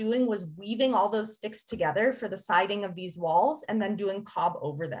ended up doing was weaving all those sticks together for the siding of these walls and then doing cob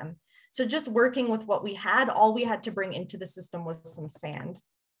over them. So just working with what we had, all we had to bring into the system was some sand.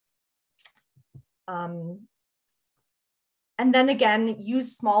 And then again,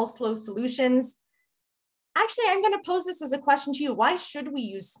 use small, slow solutions. Actually, I'm going to pose this as a question to you. Why should we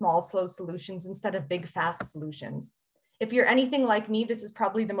use small, slow solutions instead of big, fast solutions? If you're anything like me, this is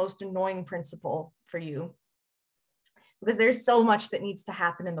probably the most annoying principle for you, because there's so much that needs to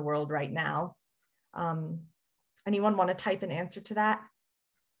happen in the world right now. Anyone want to type an answer to that?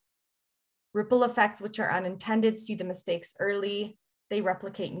 Ripple effects, which are unintended, see the mistakes early. They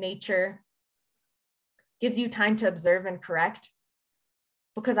replicate nature. Gives you time to observe and correct,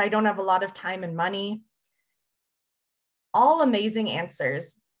 because I don't have a lot of time and money. All amazing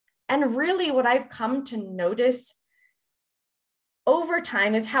answers. And really what I've come to notice over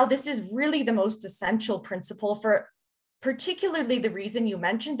time is how this is really the most essential principle for particularly the reason you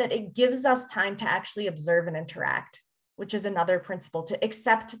mentioned, that it gives us time to actually observe and interact, which is another principle, to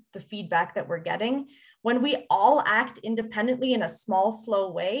accept the feedback that we're getting. When we all act independently in a small,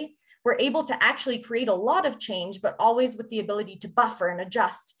 slow way, we're able to actually create a lot of change, but always with the ability to buffer and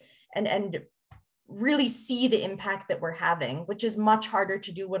adjust and really see the impact that we're having, which is much harder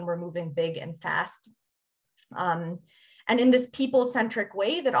to do when we're moving big and fast. And in this people-centric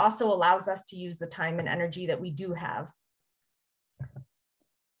way that also allows us to use the time and energy that we do have.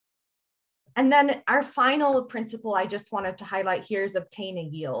 And then our final principle I just wanted to highlight here is obtain a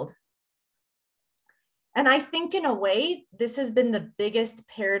yield. And I think in a way, this has been the biggest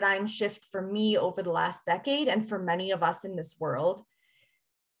paradigm shift for me over the last decade and for many of us in this world.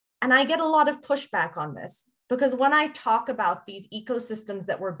 And I get a lot of pushback on this, because when I talk about these ecosystems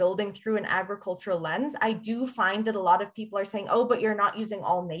that we're building through an agricultural lens, I do find that a lot of people are saying, oh, but you're not using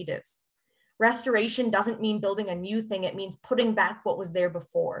all natives. Restoration doesn't mean building a new thing. It means putting back what was there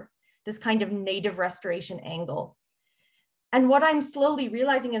before, this kind of native restoration angle. And what I'm slowly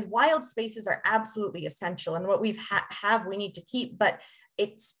realizing is wild spaces are absolutely essential, and what we have, we need to keep, but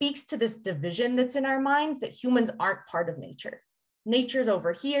it speaks to this division that's in our minds that humans aren't part of nature. Nature's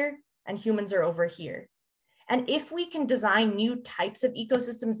over here and humans are over here. And if we can design new types of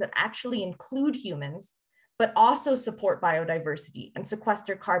ecosystems that actually include humans, but also support biodiversity and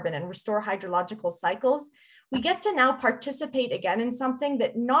sequester carbon and restore hydrological cycles, we get to now participate again in something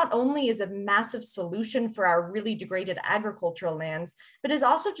that not only is a massive solution for our really degraded agricultural lands, but is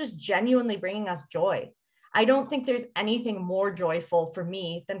also just genuinely bringing us joy. I don't think there's anything more joyful for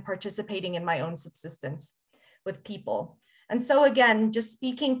me than participating in my own subsistence with people. And so again, just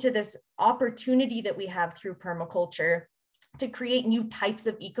speaking to this opportunity that we have through permaculture to create new types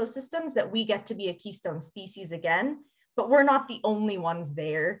of ecosystems that we get to be a keystone species again, but we're not the only ones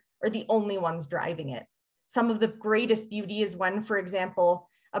there or the only ones driving it. Some of the greatest beauty is when, for example,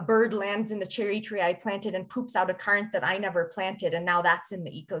 a bird lands in the cherry tree I planted and poops out a currant that I never planted, and now that's in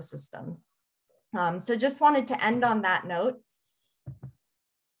the ecosystem. So just wanted to end on that note.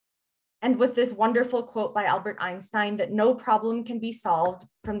 And with this wonderful quote by Albert Einstein, that no problem can be solved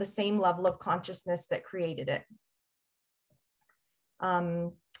from the same level of consciousness that created it.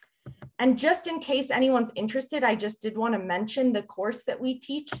 And just in case anyone's interested, I just did want to mention the course that we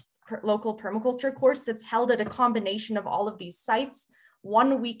teach, local permaculture course, that's held at a combination of all of these sites,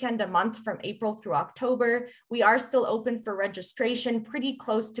 one weekend a month from April through October. We are still open for registration, pretty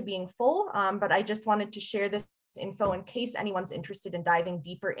close to being full, but I just wanted to share this info in case anyone's interested in diving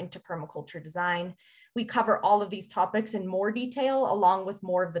deeper into permaculture design. We cover all of these topics in more detail, along with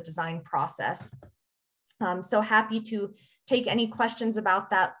more of the design process. So happy to take any questions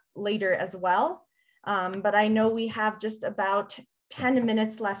about that later as well. But I know we have just about 10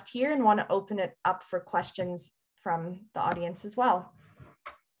 minutes left here and want to open it up for questions from the audience as well.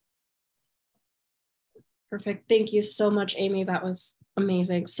 Perfect. Thank you so much, Amy. That was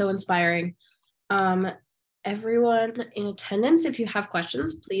amazing. So inspiring. Everyone in attendance, if you have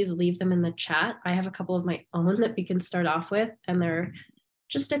questions, please leave them in the chat. I have a couple of my own that we can start off with, and there are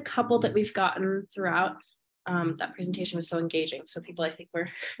just a couple that we've gotten throughout. That presentation was so engaging. So people, I think, were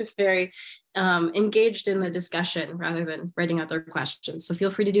very engaged in the discussion rather than writing out their questions. So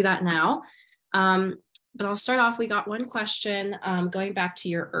feel free to do that now. But I'll start off. We got one question going back to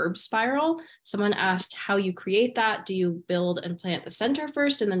your herb spiral. Someone asked how you create that. Do you build and plant the center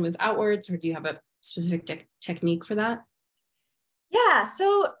first and then move outwards, or do you have a specific technique for that? Yeah,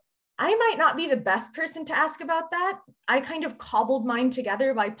 so I might not be the best person to ask about that. I kind of cobbled mine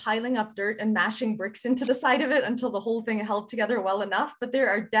together by piling up dirt and mashing bricks into the side of it until the whole thing held together well enough. But there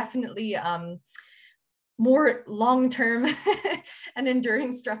are definitely more long-term and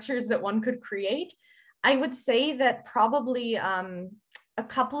enduring structures that one could create. I would say that probably a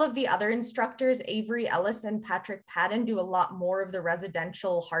couple of the other instructors, Avery Ellis and Patrick Padden, do a lot more of the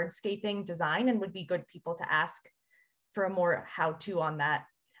residential hardscaping design and would be good people to ask for a more how-to on that.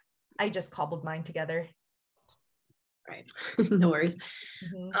 I just cobbled mine together. Right, no worries.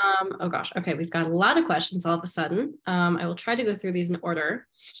 Oh gosh, okay, we've got a lot of questions all of a sudden. I will try to go through these in order.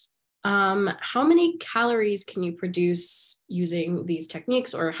 How many calories can you produce using these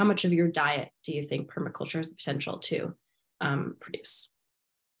techniques, or how much of your diet do you think permaculture has the potential to produce?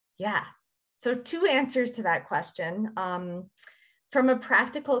 Yeah, so two answers to that question. From a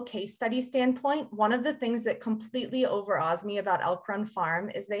practical case study standpoint, one of the things that completely overawes me about Elk Run Farm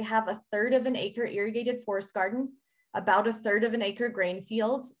is they have 1/3 of an acre irrigated forest garden, about 1/3 of an acre grain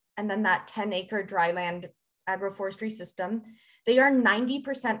fields, and then that 10-acre dryland agroforestry system. They are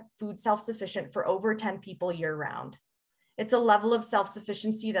 90% food self-sufficient for over 10 people year round. It's a level of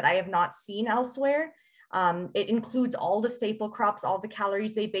self-sufficiency that I have not seen elsewhere. It includes all the staple crops, all the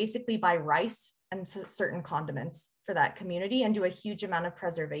calories. They basically buy rice and certain condiments for that community and do a huge amount of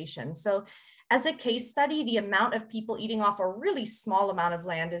preservation. So as a case study, the amount of people eating off a really small amount of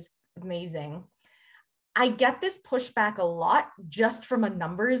land is amazing. I get this pushback a lot just from a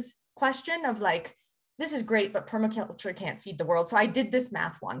numbers question of like, this is great, but permaculture can't feed the world. So I did this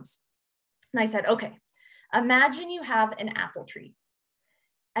math once and I said, okay, imagine you have an apple tree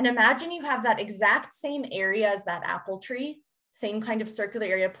and imagine you have that exact same area as that apple tree, same kind of circular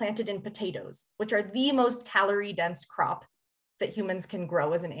area planted in potatoes, which are the most calorie dense crop that humans can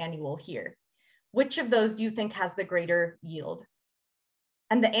grow as an annual here. Which of those do you think has the greater yield?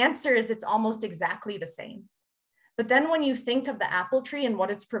 And the answer is it's almost exactly the same. But then when you think of the apple tree and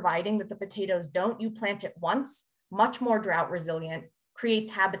what it's providing that the potatoes don't, you plant it once, much more drought resilient,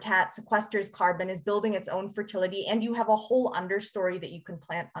 creates habitat, sequesters carbon, is building its own fertility, and you have a whole understory that you can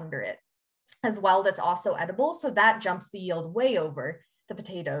plant under it as well that's also edible. So that jumps the yield way over the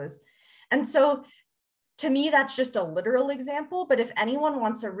potatoes. And so to me, that's just a literal example, but if anyone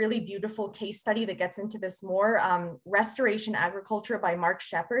wants a really beautiful case study that gets into this more, Restoration Agriculture by Mark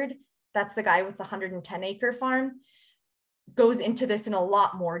Shepard, that's the guy with the 110-acre farm, goes into this in a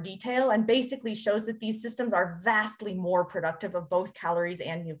lot more detail and basically shows that these systems are vastly more productive of both calories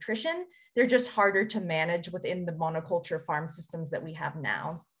and nutrition. They're just harder to manage within the monoculture farm systems that we have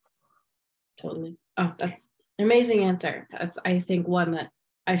now. Totally. Oh, that's an amazing answer. That's, I think, one that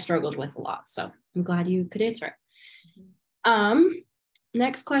I struggled with a lot. So I'm glad you could answer it.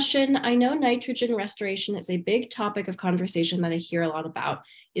 Next question. I know nitrogen restoration is a big topic of conversation that I hear a lot about.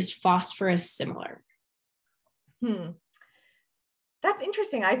 Is phosphorus similar? That's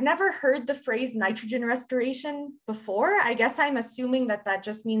interesting. I've never heard the phrase nitrogen restoration before. I guess I'm assuming that that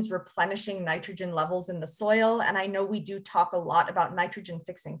just means replenishing nitrogen levels in the soil. And I know we do talk a lot about nitrogen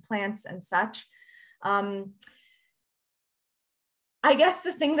fixing plants and such. I guess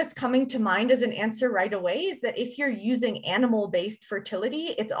the thing that's coming to mind as an answer right away is that if you're using animal-based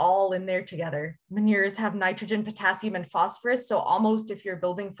fertility, it's all in there together. Manures have nitrogen, potassium, and phosphorus. So almost if you're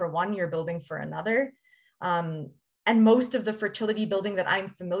building for one, you're building for another. And most of the fertility building that I'm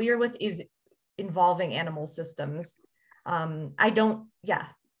familiar with is involving animal systems. Yeah,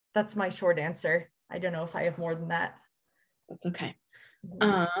 that's my short answer. I don't know if I have more than that. That's okay.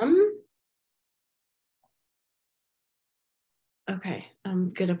 Okay,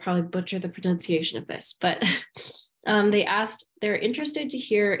 I'm gonna probably butcher the pronunciation of this, but they're interested to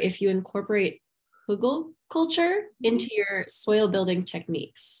hear if you incorporate hugelkultur into your soil building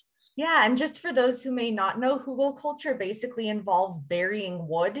techniques. Yeah, and just for those who may not know, hugelkultur basically involves burying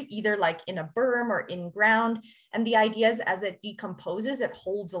wood, either like in a berm or in ground. And the idea is as it decomposes, it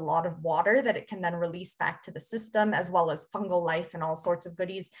holds a lot of water that it can then release back to the system, as well as fungal life and all sorts of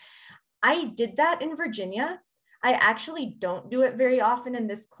goodies. I did that in Virginia. I actually don't do it very often in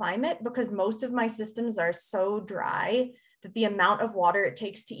this climate because most of my systems are so dry that the amount of water it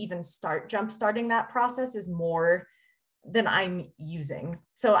takes to even start jump-starting that process is more than I'm using.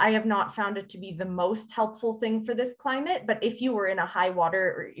 So I have not found it to be the most helpful thing for this climate, but if you were in a high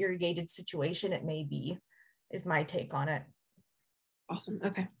water or irrigated situation, it may be, is my take on it. Awesome,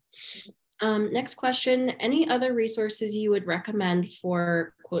 okay. Next question, any other resources you would recommend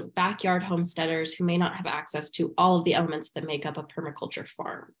for, quote, backyard homesteaders who may not have access to all of the elements that make up a permaculture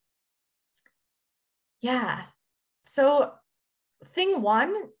farm? Yeah, so thing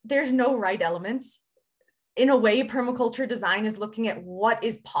one, there's no right elements. In a way, permaculture design is looking at what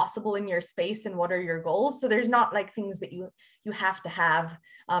is possible in your space and what are your goals. So there's not like things that you have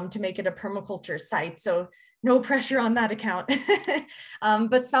to make it a permaculture site. So no pressure on that account.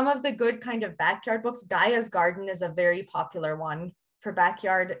 But some of the good kind of backyard books, Gaia's Garden is a very popular one for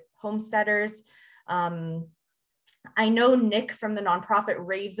backyard homesteaders. I know Nick from the nonprofit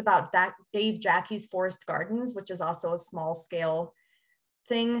raves about Dave Jackie's Forest Gardens, which is also a small scale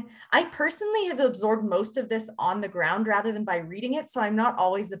thing. I personally have absorbed most of this on the ground rather than by reading it, so I'm not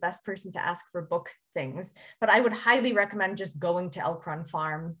always the best person to ask for book things, but I would highly recommend just going to Elk Run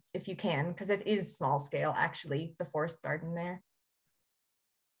Farm if you can, because it is small scale, actually, the forest garden there.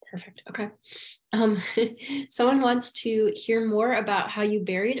 Perfect, okay. Someone wants to hear more about how you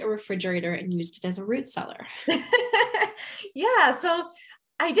buried a refrigerator and used it as a root cellar. Yeah, so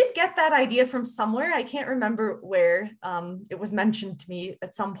I did get that idea from somewhere. I can't remember where. It was mentioned to me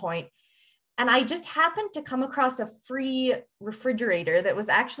at some point. And I just happened to come across a free refrigerator that was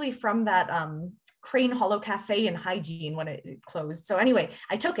actually from that Crane Hollow Cafe and Hygiene when it closed. So anyway,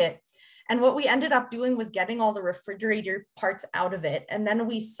 I took it. And what we ended up doing was getting all the refrigerator parts out of it. And then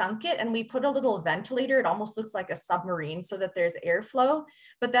we sunk it and we put a little ventilator. It almost looks like a submarine so that there's airflow,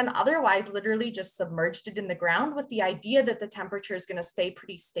 but then otherwise literally just submerged it in the ground with the idea that the temperature is going to stay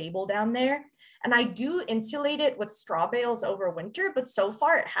pretty stable down there. And I do insulate it with straw bales over winter, but so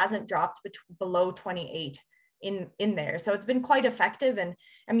far it hasn't dropped below 28 in there. So it's been quite effective. And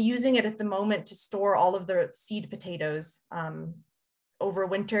I'm using it at the moment to store all of the seed potatoes over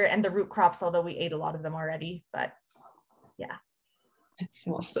winter and the root crops, although we ate a lot of them already, but yeah. That's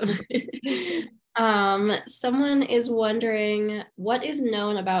so awesome. Someone is wondering what is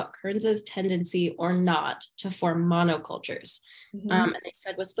known about Kearns's tendency or not to form monocultures. And they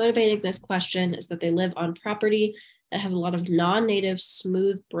said what's motivating this question is that they live on property that has a lot of non-native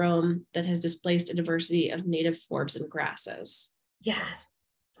smooth brome that has displaced a diversity of native forbs and grasses. Yeah.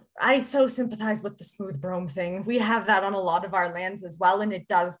 I so sympathize with the smooth brome thing. We have that on a lot of our lands as well, and it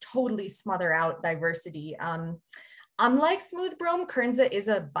does totally smother out diversity. Unlike smooth brome, Kearnsa is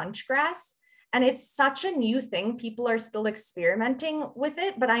a bunch grass, and it's such a new thing. People are still experimenting with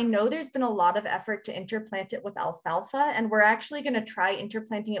it, but I know there's been a lot of effort to interplant it with alfalfa, and we're actually going to try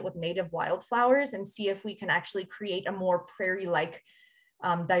interplanting it with native wildflowers and see if we can actually create a more prairie-like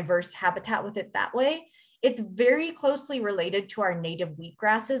diverse habitat with it that way. It's very closely related to our native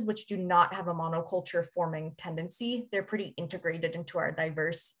wheatgrasses, which do not have a monoculture forming tendency. They're pretty integrated into our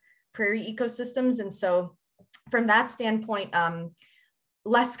diverse prairie ecosystems. And so from that standpoint,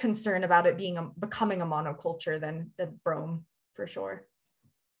 less concern about it becoming a monoculture than the brome for sure.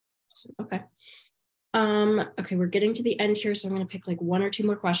 Awesome. Okay. Okay, we're getting to the end here, so I'm going to pick like one or two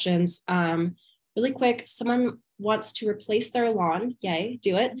more questions. Really quick, someone wants to replace their lawn. Yay,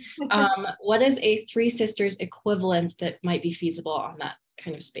 do it. What is a Three Sisters equivalent that might be feasible on that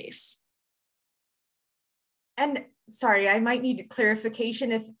kind of space? And sorry, I might need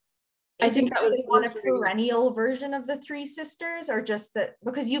clarification if I think that was on a perennial version of the Three Sisters, or just that,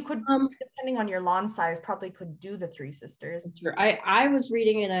 because you could, depending on your lawn size, probably could do the Three Sisters. Sure. I was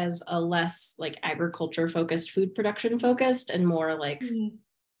reading it as a less like agriculture focused, food production focused, and more like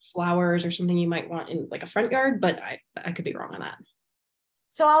flowers or something you might want in like a front yard, but I could be wrong on that.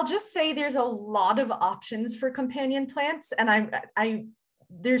 So I'll just say there's a lot of options for companion plants, and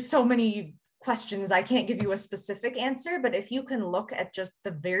there's so many questions. I can't give you a specific answer, but if you can look at just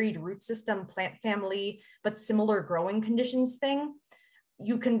the varied root system, plant family, but similar growing conditions thing,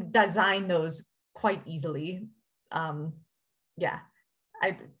 you can design those quite easily. Yeah,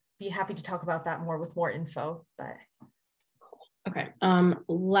 I'd be happy to talk about that more with more info, but. Okay,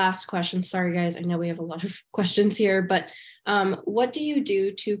 last question. Sorry, guys, I know we have a lot of questions here, but what do you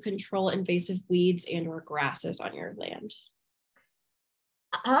do to control invasive weeds and or grasses on your land?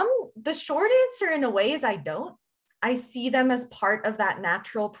 The short answer in a way is I don't. I see them as part of that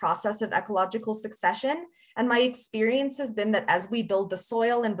natural process of ecological succession. And my experience has been that as we build the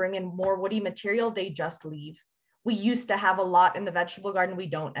soil and bring in more woody material, they just leave. We used to have a lot in the vegetable garden. We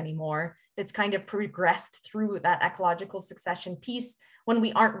don't anymore. It's kind of progressed through that ecological succession piece. When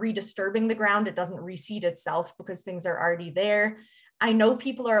we aren't redisturbing the ground, it doesn't reseed itself because things are already there. I know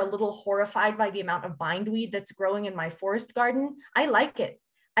people are a little horrified by the amount of bindweed that's growing in my forest garden. I like it.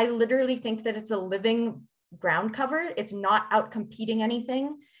 I literally think that it's a living ground cover. It's not out competing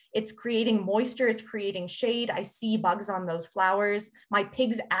anything. It's creating moisture, it's creating shade. I see bugs on those flowers. My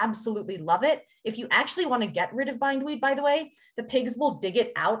pigs absolutely love it. If you actually want to get rid of bindweed, by the way, the pigs will dig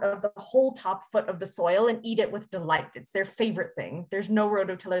it out of the whole top foot of the soil and eat it with delight. It's their favorite thing. There's no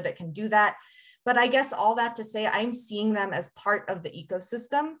rototiller that can do that. But I guess all that to say, I'm seeing them as part of the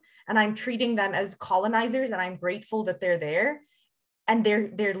ecosystem and I'm treating them as colonizers, and I'm grateful that they're there and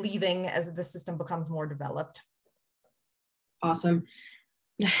they're leaving as the system becomes more developed. Awesome.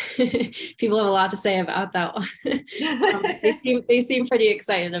 People have a lot to say about that one. They seem pretty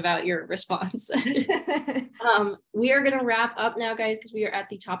excited about your response. We are going to wrap up now, guys, because we are at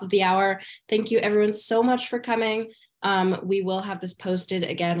the top of the hour. Thank you everyone so much for coming. We will have this posted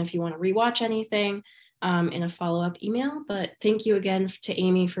again if you want to rewatch anything in a follow-up email. But thank you again to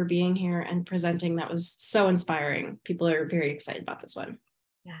Amy for being here and presenting. That was so inspiring. People are very excited about this one.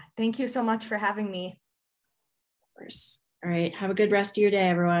 Yeah, thank you so much for having me. Of course. All right. Have a good rest of your day,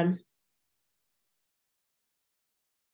 everyone.